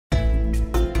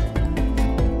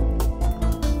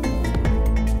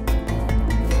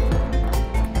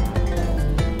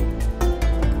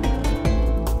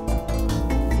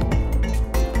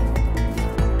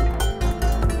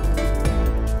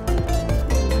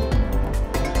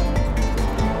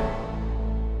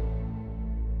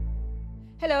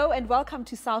Hello and welcome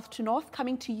to South to North,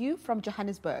 coming to you from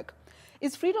Johannesburg.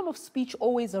 Is freedom of speech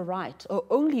always a right, or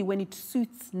only when it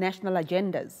suits national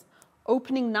agendas?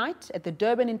 Opening night at the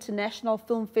Durban International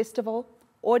Film Festival,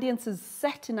 audiences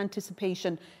sat in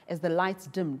anticipation as the lights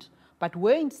dimmed, but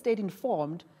were instead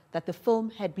informed that the film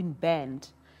had been banned.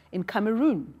 In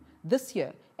Cameroon, this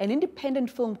year, an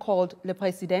independent film called Le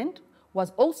Président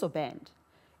was also banned.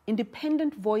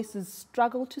 Independent voices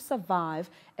struggle to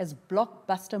survive as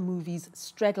blockbuster movies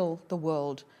straddle the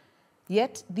world.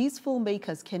 Yet these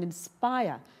filmmakers can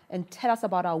inspire and tell us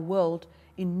about our world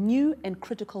in new and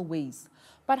critical ways.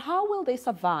 But how will they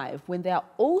survive when they are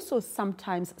also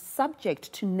sometimes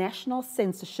subject to national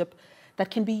censorship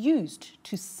that can be used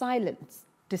to silence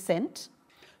dissent?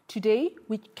 Today,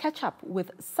 we catch up with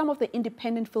some of the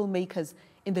independent filmmakers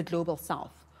in the Global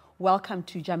South. Welcome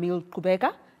to Jamil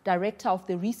Kubega, director of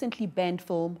the recently banned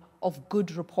film of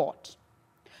Good Report.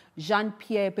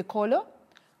 Jean-Pierre Bekolo,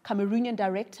 Cameroonian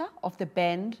director of the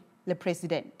band Le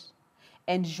Président.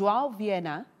 And João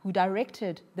Viana, who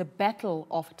directed The Battle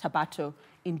of Tabato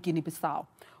in Guinea-Bissau.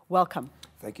 Welcome.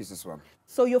 Thank you, Siswam.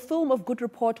 So your film of Good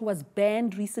Report was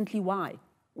banned recently. Why?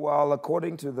 Well,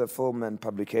 according to the Film and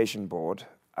Publication Board,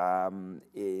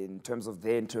 in terms of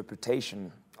their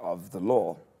interpretation of the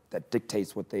law that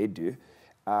dictates what they do,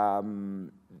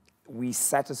 we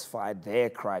satisfied their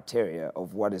criteria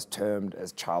of what is termed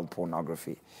as child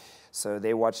pornography. So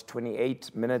they watched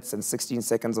 28 minutes and 16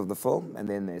 seconds of the film, and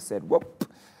then they said, whoop,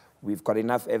 we've got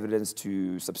enough evidence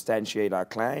to substantiate our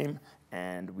claim,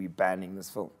 and we're banning this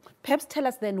film. Perhaps tell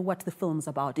us then what the film's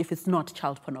about, if it's not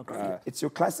child pornography. It's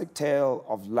your classic tale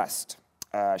of lust,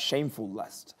 shameful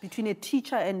lust. Between a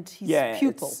teacher and his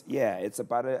pupil. It's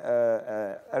about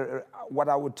what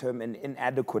I would term an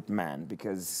inadequate man,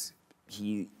 because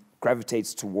he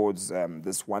gravitates towards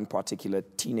this one particular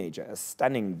teenager, a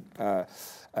stunning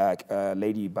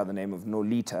lady by the name of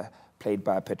Nolita, played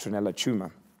by Petronella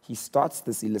Chuma. He starts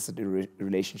this illicit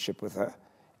relationship with her,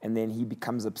 and then he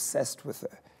becomes obsessed with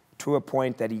her, to a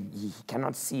point that he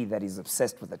cannot see that he's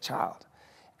obsessed with a child.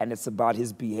 And it's about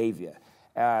his behavior.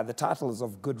 The title is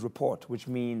of Good Report, which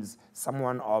means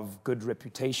someone of good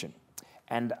reputation.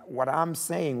 And what I'm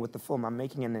saying with the film, I'm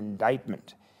making an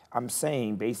indictment. I'm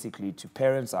saying basically to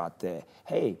parents out there,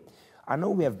 hey, I know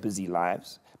we have busy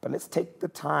lives, but let's take the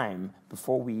time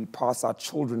before we pass our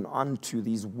children on to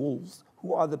these wolves.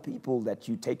 Who are the people that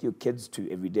you take your kids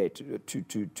to every day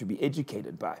to be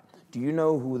educated by? Do you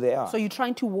know who they are? So you're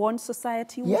trying to warn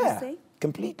society, would you say?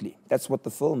 Completely. That's what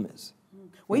the film is.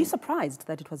 Were you surprised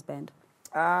that it was banned?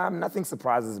 Nothing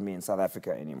surprises me in South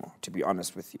Africa anymore, to be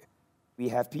honest with you. We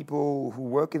have people who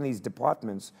work in these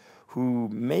departments who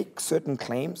make certain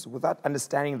claims without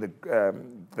understanding the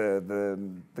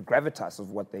gravitas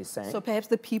of what they're saying. So perhaps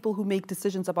the people who make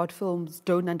decisions about films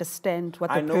don't understand what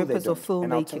the purpose of filmmaking is.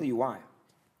 And I'll tell you why.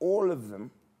 All of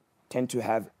them tend to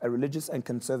have a religious and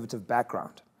conservative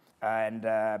background. And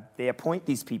they appoint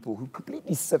these people who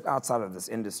completely sit outside of this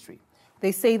industry.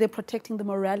 They say they're protecting the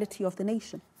morality of the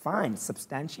nation. Fine,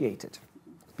 substantiate it.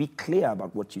 Be clear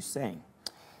about what you're saying.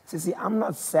 See, I'm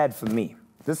not sad for me.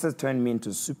 This has turned me into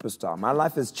a superstar. My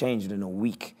life has changed in a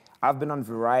week. I've been on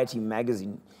Variety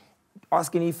magazine.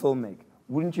 Ask any filmmaker,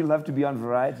 wouldn't you love to be on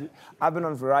Variety? I've been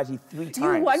on Variety 3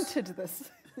 times. You wanted this.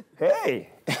 Hey!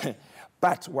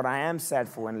 But what I am sad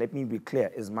for, and let me be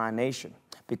clear, is my nation.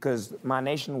 Because my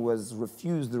nation was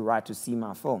refused the right to see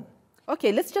my film.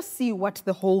 Okay, let's just see what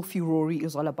the whole furore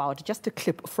is all about. Just a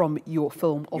clip from your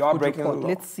film of Good Report.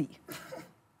 Let's see.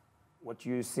 What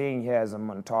you're seeing here is a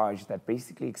montage that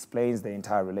basically explains the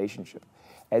entire relationship.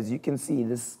 As you can see,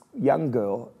 this young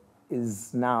girl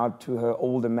is now to her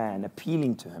older man,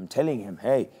 appealing to him, telling him,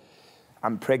 hey,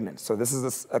 I'm pregnant. So this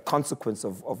is a consequence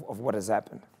of what has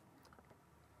happened.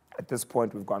 At this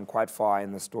point, we've gone quite far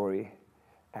in the story,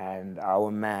 and our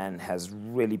man has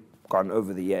really gone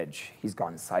over the edge. He's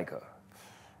gone psycho.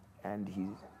 And he's...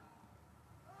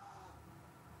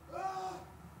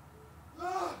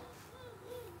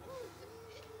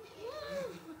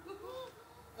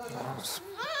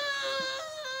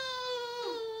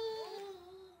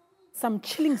 Some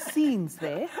chilling scenes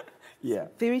there. Yeah.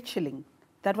 Very chilling.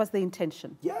 That was the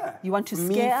intention. Yeah. You want to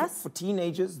scare us? For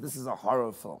teenagers, this is a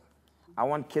horror film. I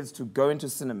want kids to go into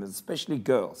cinemas, especially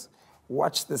girls,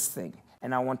 watch this thing,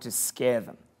 and I want to scare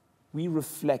them. We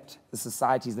reflect the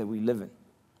societies that we live in.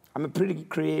 I'm a pretty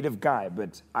creative guy,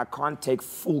 but I can't take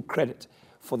full credit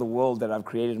for the world that I've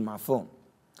created in my film.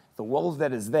 The world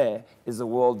that is there is a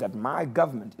world that my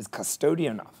government is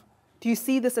custodian of. Do you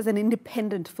see this as an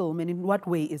independent film, and in what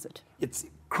way is it? It's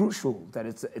crucial that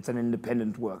it's an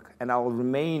independent work, and I will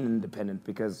remain independent,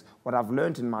 because what I've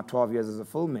learned in my 12 years as a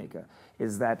filmmaker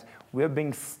is that we're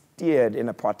being steered in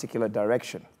a particular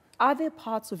direction. Are there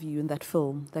parts of you in that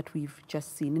film that we've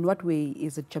just seen? In what way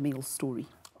is it Jamil's story?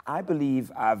 I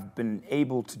believe I've been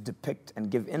able to depict and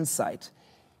give insight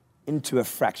into a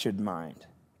fractured mind.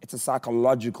 It's a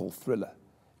psychological thriller,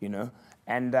 you know?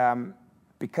 And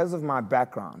because of my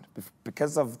background,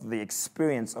 because of the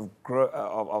experience of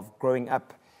growing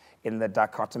up in the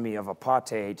dichotomy of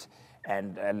apartheid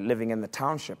and living in the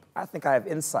township, I think I have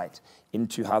insight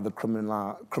into how the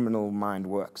criminal mind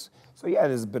works. So yeah,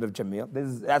 there's a bit of Jamil.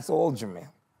 That's all Jamil.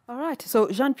 All right, so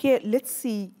Jean-Pierre, let's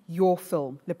see your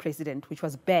film, Le Président, which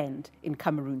was banned in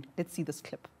Cameroon. Let's see this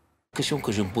clip. La question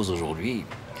que je me pose aujourd'hui,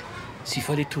 s'il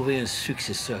fallait trouver un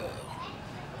successeur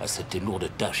à cette lourde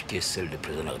tâche qui est celle de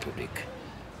président de la République,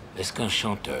 est-ce qu'un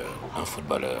chanteur, un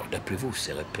footballeur, d'après vous,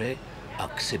 serait prêt à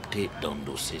accepter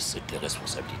d'endosser cette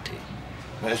responsabilité?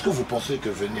 Mais est-ce que vous pensez que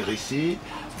venir ici,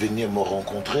 venir me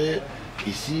rencontrer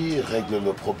ici, règle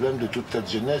le problème de toute cette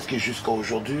jeunesse qui jusqu'à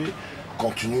aujourd'hui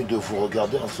continue de vous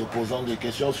regarder en se posant des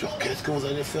questions sur qu'est-ce que vous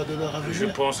allez faire de leur avenir? Je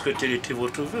pense que tel était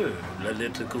votre vœu. La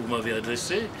lettre que vous m'avez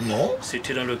adressée, non,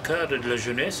 c'était dans le cadre de la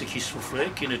jeunesse qui souffrait,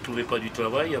 qui ne trouvait pas du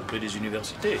travail après les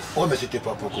universités. Oui, mais c'était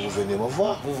pas pour que vous veniez me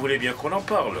voir. Vous voulez bien qu'on en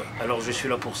parle, alors je suis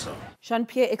là pour ça.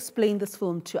 Jean-Pierre, explain this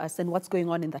film to us and what's going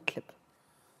on in that clip.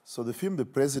 So the film, Le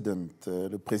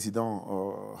Président,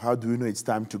 or How Do You Know It's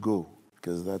Time to Go?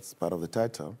 Because that's part of the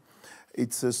title.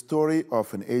 It's a story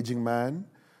of an aging man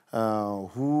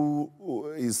who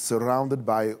is surrounded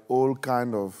by all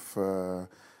kind of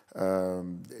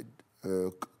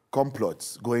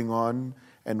complots going on,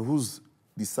 and who's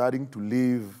deciding to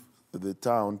leave the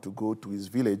town to go to his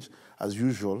village as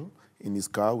usual in his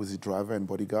car with his driver and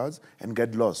bodyguards and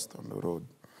get lost on the road.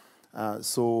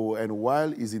 And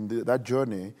while he's in that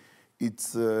journey,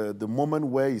 it's the moment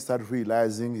where he starts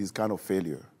realizing his kind of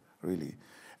failure, really.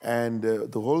 And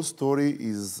the whole story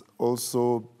is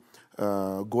also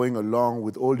going along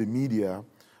with all the media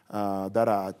that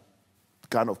are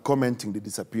kind of commenting the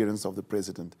disappearance of the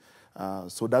president.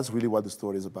 So that's really what the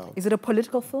story is about. Is it a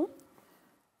political film?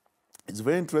 It's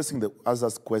very interesting that ask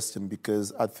that question,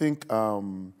 because I think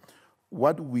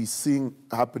what we're seeing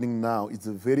happening now is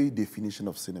the very definition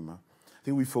of cinema. I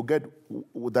think we forget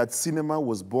that cinema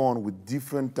was born with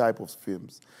different types of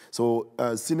films. So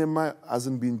cinema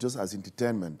hasn't been just as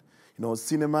entertainment. You know,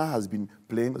 cinema has been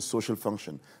playing a social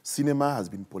function. Cinema has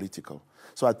been political.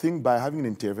 So I think by having an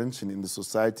intervention in the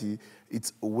society,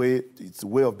 it's a way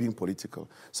of being political.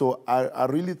 So I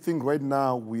really think right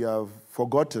now we have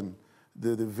forgotten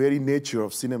the very nature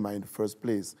of cinema in the first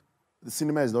place. The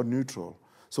cinema is not neutral.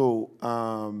 So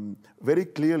very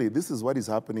clearly, this is what is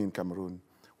happening in Cameroon.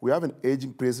 We have an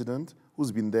aging president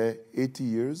who's been there 80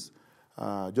 years.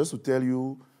 Just to tell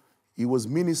you, he was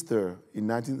minister in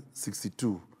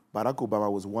 1962. Barack Obama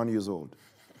was 1 year old.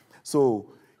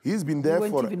 So he's been there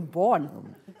you weren't even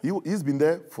born. He's been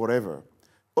there forever.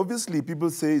 Obviously, people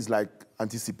say it's like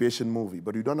anticipation movie,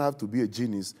 but you don't have to be a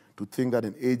genius to think that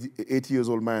an 80 years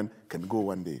old man can go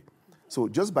one day. So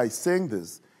just by saying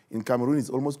this, in Cameroon, it's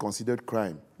almost considered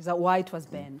crime. Is that why it was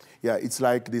banned? Yeah, it's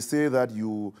like they say that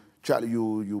you're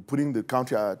putting the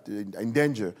country in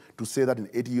danger to say that an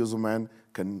 80 years old man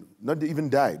can not even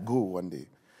die, go one day.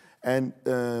 And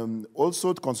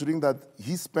also considering that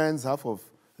he spends half of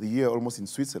the year almost in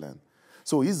Switzerland.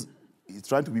 So he's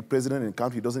trying to be president in a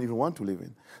country he doesn't even want to live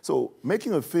in. So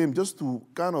making a film just to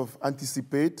kind of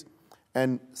anticipate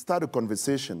and start a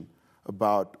conversation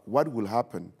about what will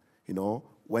happen, you know,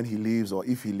 when he leaves or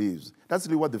if he leaves. That's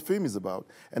really what the film is about.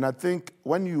 And I think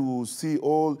when you see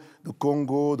all the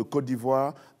Congo, the Côte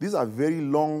d'Ivoire, these are very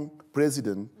long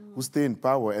presidents who stay in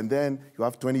power, and then you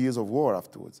have 20 years of war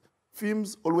afterwards.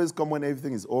 Films always come when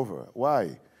everything is over. Why?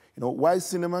 You know, why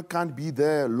cinema can't be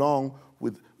there long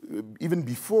with even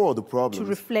before the problem? To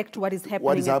reflect what is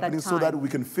happening at that time. So that we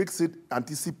can fix it,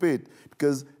 anticipate.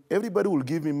 Because everybody will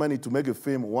give me money to make a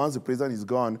film once the president is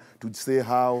gone to say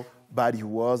how bad he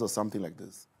was or something like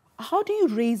this. How do you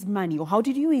raise money, or how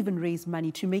did you even raise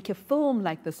money to make a film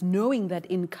like this, knowing that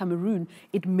in Cameroon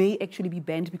it may actually be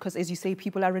banned because, as you say,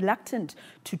 people are reluctant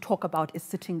to talk about a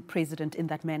sitting president in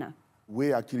that manner?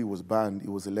 Way actually was banned. It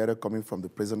was a letter coming from the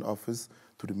president's office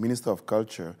to the Minister of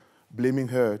Culture, blaming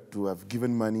her to have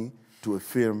given money to a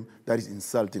film that is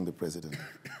insulting the president.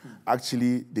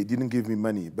 Actually, they didn't give me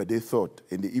money, but they thought,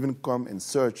 and they even come and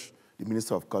search the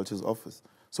Minister of Culture's office.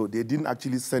 So they didn't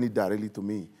actually send it directly to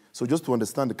me. So just to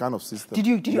understand the kind of system.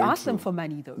 Did you ask them for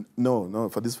money, though? No,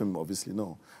 for this film, obviously,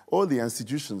 no. All the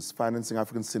institutions financing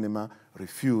African cinema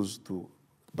refused to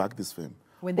back this film.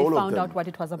 When they found out what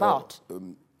it was about.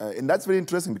 And that's very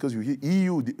interesting because you hear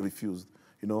EU refused,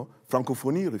 you know,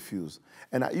 Francophonie refused.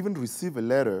 And I even received a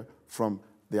letter from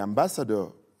the ambassador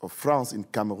of France in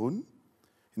Cameroon,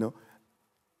 you know,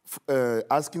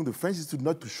 asking the French Institute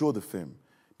not to show the film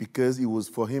because it was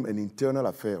for him an internal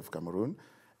affair of Cameroon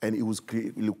and it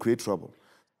would create trouble.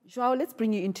 João, let's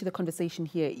bring you into the conversation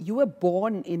here. You were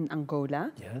born in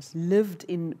Angola, yes, lived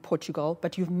in Portugal,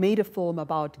 but you've made a film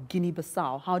about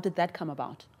Guinea-Bissau. How did that come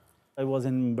about? I was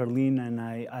in Berlin and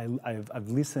I've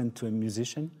listened to a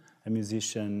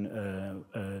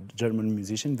German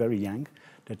musician, very young,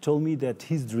 that told me that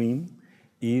his dream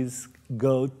is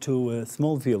go to a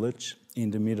small village in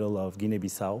the middle of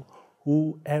Guinea-Bissau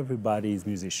who everybody is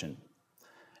musician.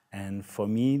 And for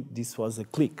me, this was a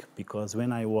click because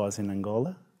when I was in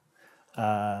Angola,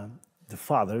 the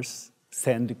fathers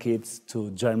send the kids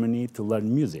to Germany to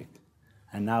learn music.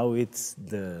 And now it's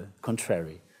the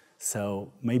contrary.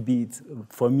 So maybe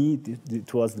for me,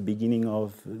 it was the beginning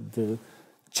of the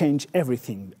change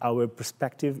everything, our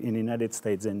perspective in the United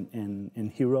States and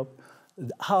in Europe,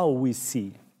 how we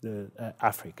see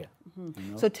Africa. Mm-hmm.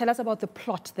 You know? So tell us about the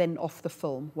plot then of the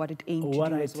film, what it aimed to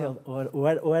do as well.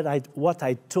 What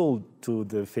I told to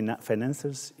the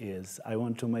financiers is I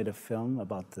want to make a film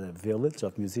about the village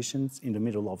of musicians in the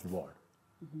middle of the war.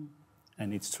 Mm-hmm.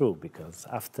 And it's true, because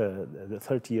after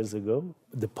 30 years ago,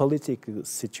 the political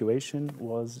situation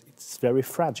it's very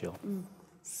fragile. Mm.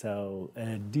 So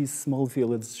this small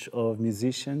village of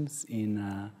musicians in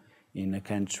a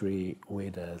country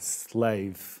with a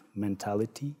slave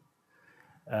mentality,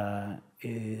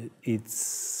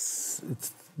 it's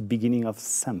beginning of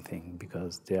something,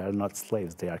 because they are not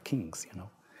slaves, they are kings, you know.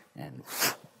 And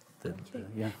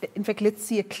yeah. In fact, let's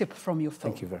see a clip from your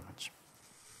film. Thank you very much.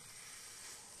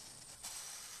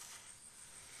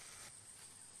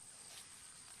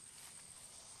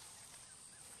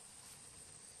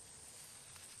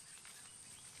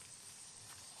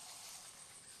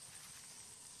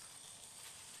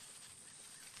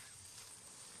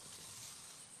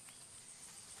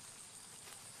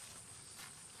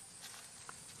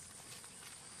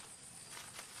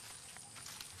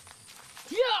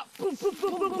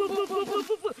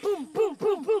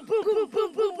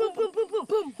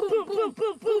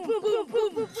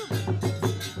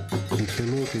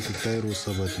 Ukeloke kikairo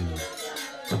sabatini.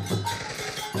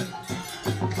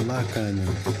 Alakanya.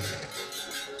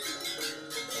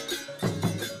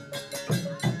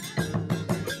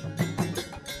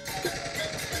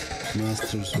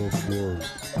 Masters of war.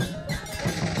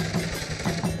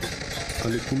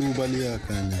 Alikulu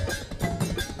baliakanya.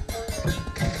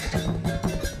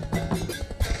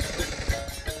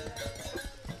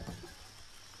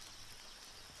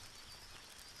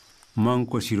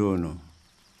 Manko Shirono.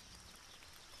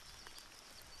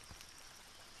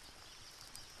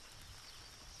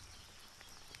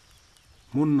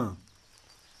 Munna.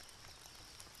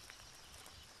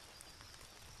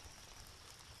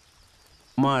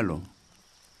 Malo.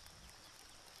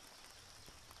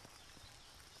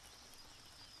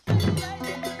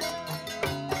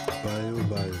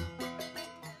 Bayo.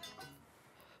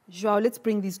 João, let's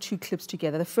bring these two clips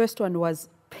together. The first one was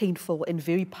painful and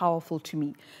very powerful to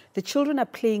me. The children are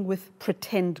playing with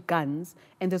pretend guns,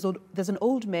 and there's an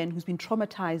old man who's been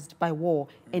traumatized by war,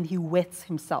 and he wets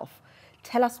himself.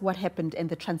 Tell us what happened and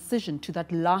the transition to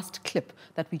that last clip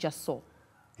that we just saw.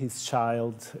 His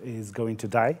child is going to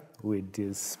die with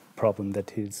this problem that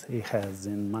he has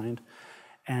in mind.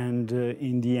 And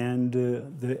in the end,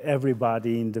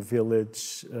 everybody in the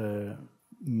village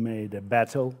made a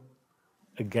battle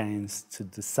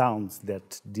against the sounds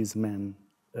that these men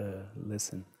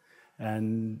listen.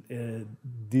 And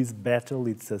this battle,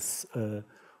 it's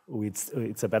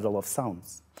a battle of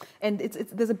sounds. And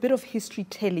there's a bit of history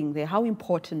telling there. How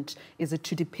important is it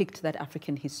to depict that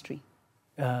African history?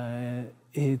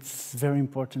 It's very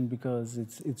important because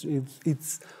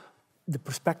it's the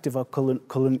perspective of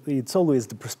it's always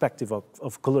the perspective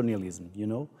of colonialism, you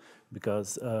know,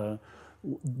 because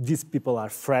these people are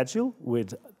fragile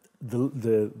with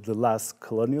the last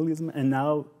colonialism, and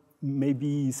now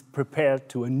maybe is prepared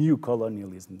to a new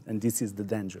colonialism, and this is the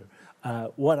danger.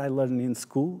 What I learned in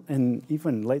school, and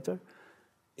even later,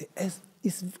 is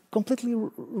completely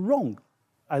wrong.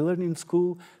 I learned in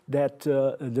school that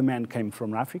the man came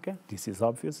from Africa, this is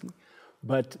obviously,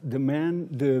 but the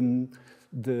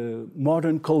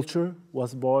modern culture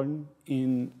was born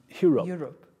in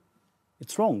Europe.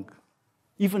 It's wrong.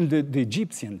 Even the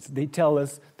Egyptians, they tell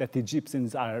us that the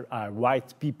Egyptians are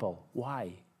white people.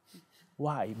 Why?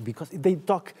 Why? Because they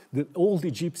talk, the old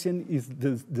Egyptian is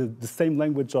the same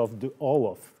language of all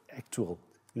of actual,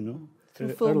 you know?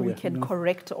 Through film, we earlier, can you know.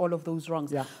 correct all of those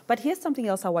wrongs. Yeah. But here's something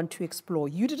else I want to explore.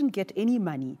 You didn't get any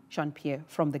money, Jean-Pierre,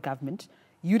 from the government.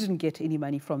 You didn't get any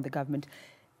money from the government.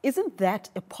 Isn't that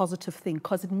a positive thing?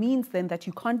 Because it means then that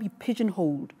you can't be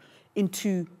pigeonholed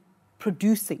into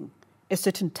producing a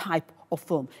certain type of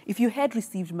film. If you had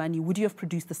received money, would you have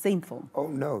produced the same film? Oh,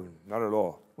 no, not at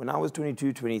all. When I was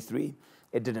 22, 23,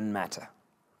 it didn't matter.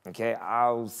 Okay,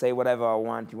 I'll say whatever I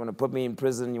want. You want to put me in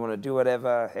prison, you want to do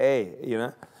whatever, hey, you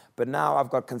know. But now I've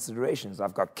got considerations.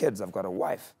 I've got kids, I've got a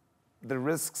wife. The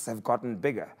risks have gotten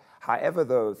bigger. However,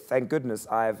 though, thank goodness,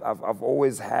 I've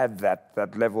always had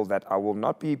that level that I will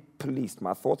not be policed.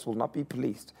 My thoughts will not be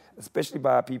policed, especially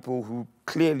by people who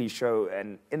clearly show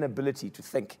an inability to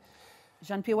think.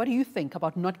 Jean-Pierre, what do you think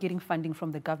about not getting funding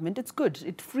from the government? It's good.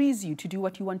 It frees you to do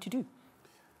what you want to do.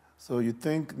 So you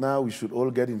think now we should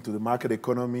all get into the market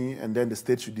economy and then the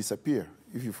state should disappear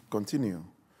if you continue?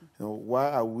 You know,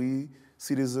 why are we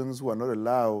citizens who are not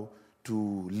allowed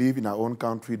to live in our own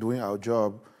country doing our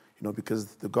job, you know,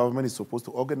 because the government is supposed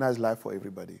to organize life for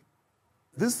everybody?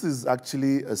 This is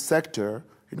actually a sector,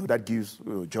 you know, that gives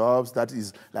jobs, that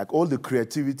is like all the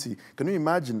creativity. Can you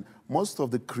imagine most of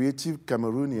the creative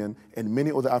Cameroonian and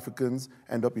many other Africans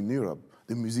end up in Europe?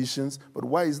 The musicians, but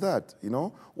why is that, you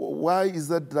know? Why is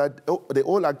that they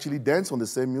all actually dance on the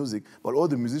same music, but all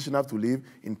the musicians have to live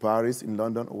in Paris, in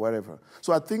London, or wherever?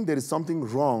 So I think there is something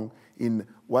wrong in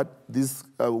what this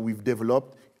we've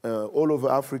developed all over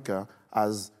Africa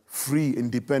as free,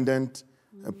 independent,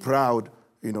 proud,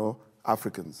 you know,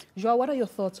 Africans. Joao, what are your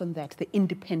thoughts on that, the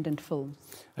independent film?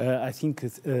 I think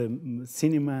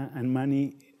cinema and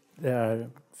money, they are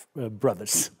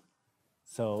brothers.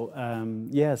 So,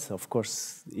 yes, of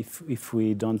course, if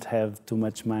we don't have too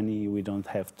much money, we don't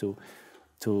have to...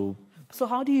 So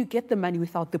how do you get the money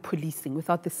without the policing,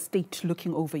 without the state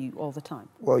looking over you all the time?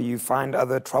 Well, you find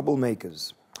other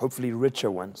troublemakers, hopefully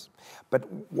richer ones. But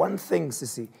one thing,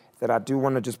 Sissy, that I do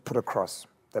want to just put across,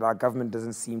 that our government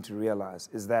doesn't seem to realize,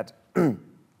 is that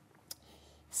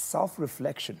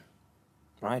self-reflection,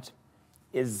 right,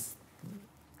 is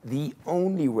the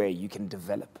only way you can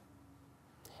develop.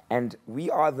 And we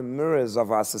are the mirrors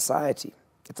of our society.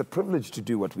 It's a privilege to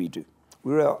do what we do.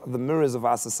 We are the mirrors of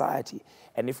our society.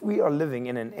 And if we are living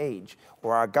in an age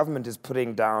where our government is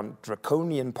putting down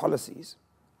draconian policies,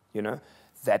 you know,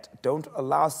 that don't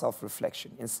allow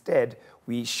self-reflection, instead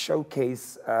we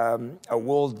showcase a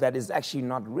world that is actually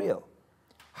not real,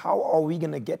 how are we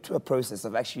going to get to a process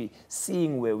of actually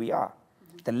seeing where we are?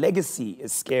 The legacy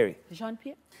is scary.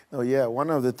 Jean-Pierre? Oh, yeah, one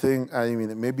of the things, I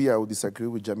mean, maybe I would disagree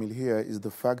with Jamil here, is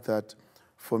the fact that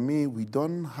for me, we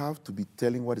don't have to be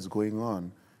telling what is going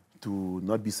on to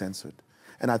not be censored.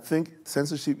 And I think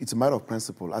censorship, it's a matter of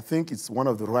principle. I think it's one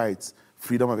of the rights,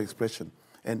 freedom of expression.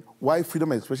 And why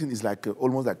freedom of expression is like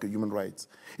almost like a human right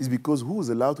is because who is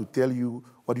allowed to tell you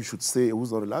what you should say,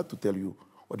 who's not allowed to tell you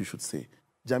what you should say.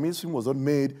 Jamil's film was not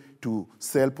made to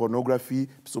sell pornography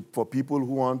so for people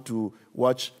who want to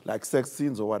watch like sex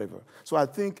scenes or whatever. So I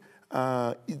think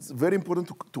it's very important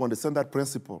to understand that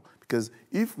principle, because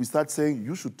if we start saying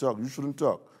you should talk, you shouldn't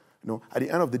talk, you know, at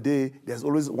the end of the day, there's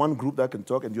always one group that can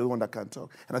talk and the other one that can't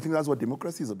talk. And I think that's what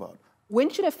democracy is about. When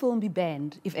should a film be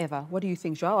banned, if ever? What do you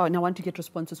think, Joao? And I want to get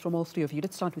responses from all three of you.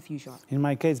 Let's start with you, Joao. In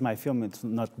my case, my film is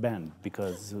not banned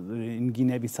because in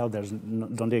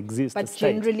Guinea-Bissau don't exist. But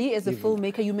generally, as a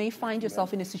filmmaker, you may find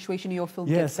yourself in a situation your film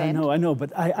gets banned. Yes, I know,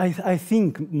 but I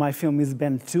think my film is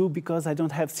banned too because I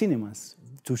don't have cinemas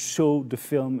to show the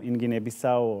film in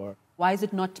Guinea-Bissau. Or why is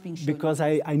it not being shown? Because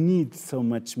I need so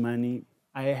much money.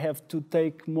 I have to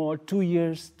take 2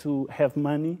 years to have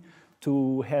money,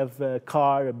 to have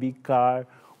a big car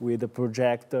with a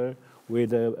projector,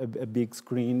 with a big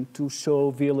screen to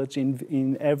show village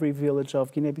in every village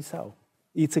of Guinea-Bissau.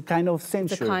 It's a kind of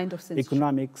censure, it's a kind of censorship.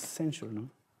 Economic censure, no?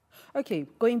 Okay,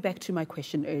 going back to my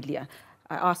question earlier,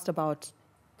 I asked about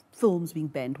films being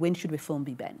banned. When should a film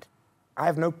be banned? I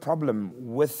have no problem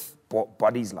with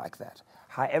bodies like that.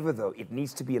 However, though, it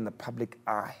needs to be in the public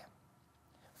eye.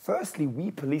 Firstly,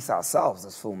 we police ourselves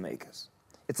as filmmakers.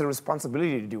 It's a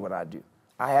responsibility to do what I do.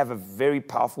 I have a very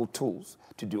powerful tools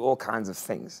to do all kinds of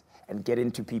things and get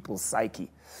into people's psyche.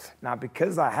 Now,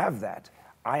 because I have that,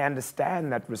 I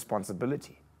understand that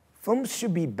responsibility. Films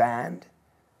should be banned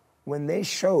when they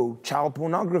show child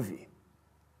pornography.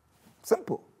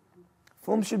 Simple.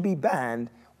 Films should be banned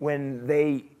when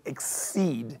they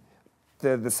exceed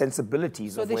the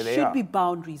sensibilities of where they are. So there should be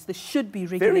boundaries, there should be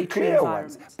regulatory very clear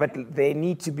environments. ones, but they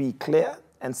need to be clear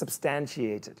and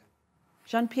substantiated.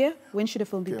 Jean-Pierre, when should a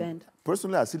film be banned?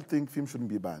 Personally, I still think film shouldn't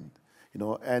be banned. You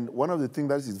know, and one of the things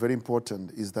that is very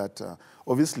important is that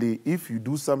obviously, if you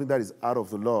do something that is out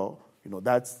of the law, you know,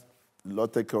 that's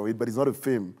lot take care of it, but it's not a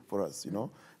fame for us, you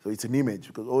know. So it's an image,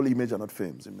 because all images are not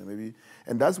fames, maybe.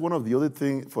 And that's one of the other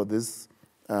things for this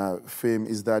fame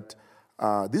is that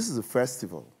this is a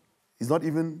festival. It's not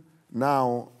even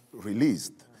now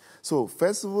released. So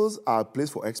festivals are a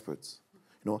place for experts,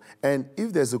 you know. And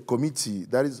if there's a committee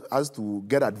that has to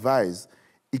get advice,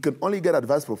 it can only get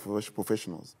advice from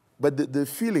professionals. But the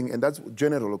feeling, and that's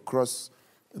general across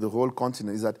the whole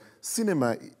continent, is that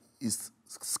cinema is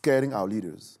scaring our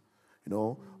leaders, you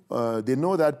know. They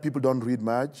know that people don't read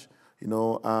much, you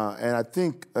know, and I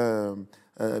think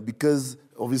because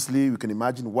obviously we can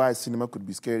imagine why cinema could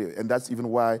be scary, and that's even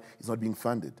why it's not being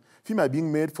funded. Films are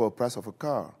being made for the price of a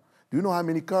car. Do you know how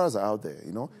many cars are out there,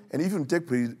 you know? And even take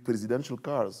presidential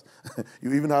cars,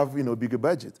 you even have, you know, bigger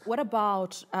budget. What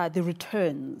about the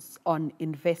returns on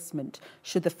investment?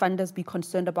 Should the funders be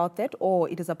concerned about that, or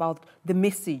it is about the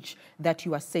message that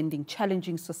you are sending,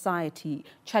 challenging society,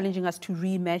 challenging us to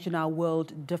reimagine our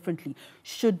world differently?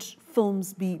 Should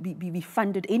films be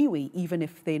funded anyway, even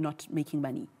if they're not making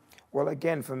money? Well,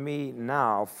 again, for me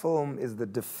now, film is the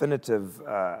definitive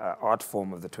art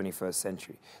form of the 21st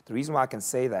century. The reason why I can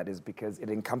say that is because it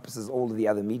encompasses all of the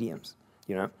other mediums,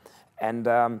 you know.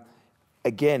 And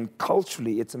again,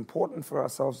 culturally, it's important for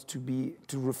ourselves to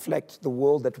reflect the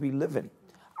world that we live in.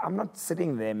 I'm not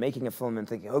sitting there making a film and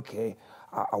thinking, okay,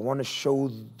 I want to show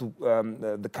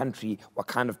the country what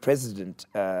kind of president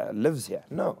lives here.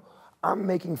 No, I'm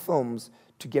making films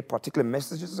to get particular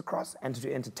messages across and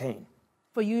to entertain.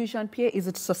 For you, Jean-Pierre, is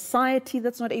it society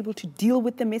that's not able to deal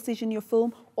with the message in your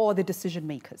film, or the decision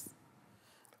makers?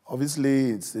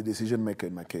 Obviously, it's the decision maker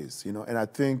in my case, you know, and I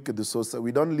think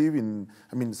we don't live in,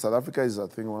 I mean, South Africa is, I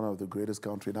think, one of the greatest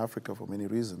countries in Africa for many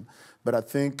reasons, but I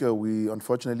think we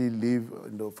unfortunately live,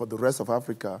 you know, for the rest of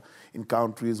Africa in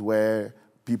countries where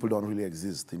people don't really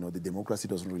exist, you know, the democracy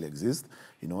doesn't really exist,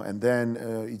 you know, and then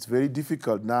it's very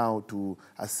difficult now to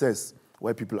assess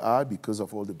where people are because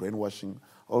of all the brainwashing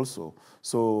also.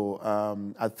 So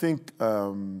I think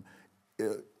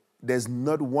there's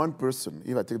not one person,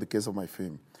 if I take the case of my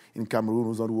film, in Cameroon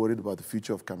who's not worried about the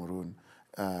future of Cameroon,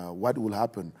 what will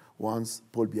happen once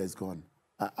Paul Biya is gone.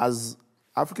 As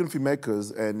African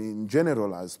filmmakers, and in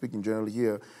general, I speak in general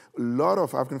here, a lot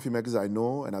of African filmmakers I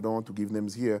know, and I don't want to give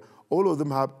names here, all of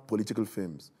them have political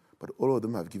films, but all of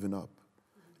them have given up.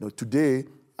 You know, today,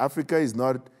 Africa is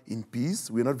not in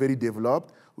peace, we're not very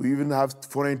developed, we even have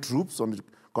foreign troops on the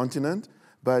continent,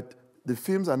 but the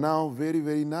films are now very,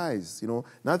 very nice. You know,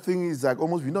 nothing is like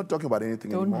almost, we're not talking about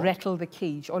anything anymore. Don't rattle the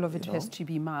cage. All of it has to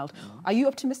be mild. Are you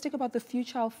optimistic about the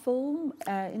future of film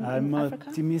in Africa? I'm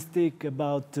optimistic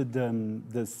about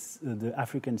the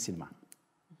African cinema.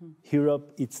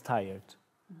 Europe is tired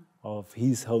of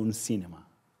his own cinema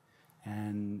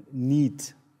and need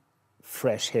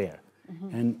fresh air.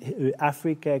 And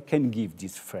Africa can give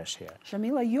this fresh air.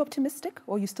 Jamil, are you optimistic,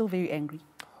 or are you still very angry?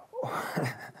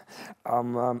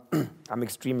 I'm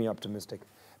extremely optimistic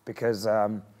because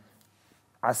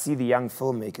I see the young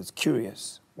filmmakers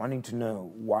curious, wanting to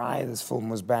know why this film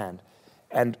was banned.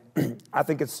 And I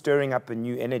think it's stirring up a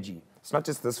new energy. It's not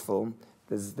just this film.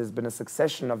 There's been a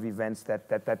succession of events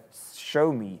that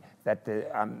show me that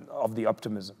of the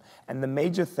optimism. And the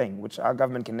major thing, which our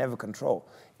government can never control,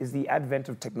 is the advent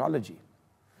of technology.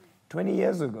 20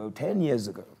 years ago, 10 years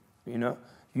ago, you know,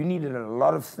 you needed a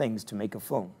lot of things to make a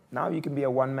film. Now you can be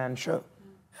a one-man show.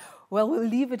 Well, we'll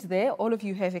leave it there. All of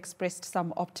you have expressed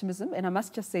some optimism, and I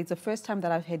must just say it's the first time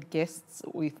that I've had guests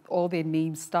with all their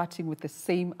names starting with the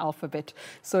same alphabet.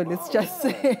 So let's just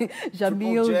say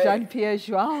Jamil, Jean-Pierre,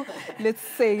 Joao. Let's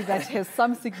say that has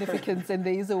some significance, and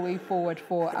there is a way forward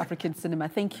for African cinema.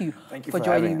 Thank you for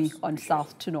joining me on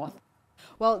South to North.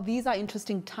 Well, these are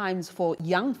interesting times for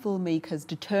young filmmakers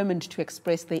determined to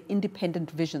express their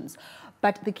independent visions.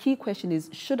 But the key question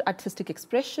is, should artistic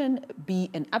expression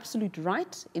be an absolute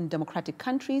right in democratic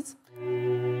countries?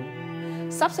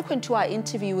 Subsequent to our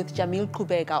interview with Jamil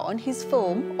Kubega on his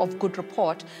film Of Good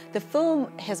Report, the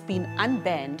film has been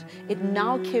unbanned. It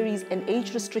now carries an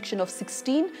age restriction of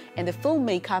 16, and the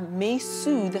filmmaker may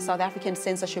sue the South African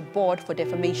Censorship Board for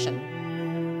defamation.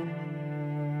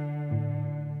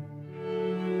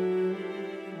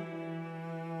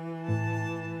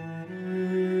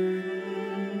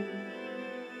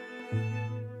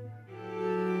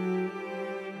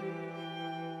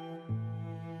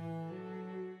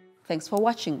 Thanks for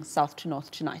watching South to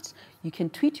North tonight. You can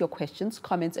tweet your questions,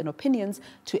 comments, and opinions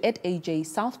to @AJ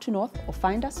South to North or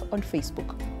find us on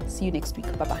Facebook. See you next week.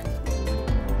 Bye-bye.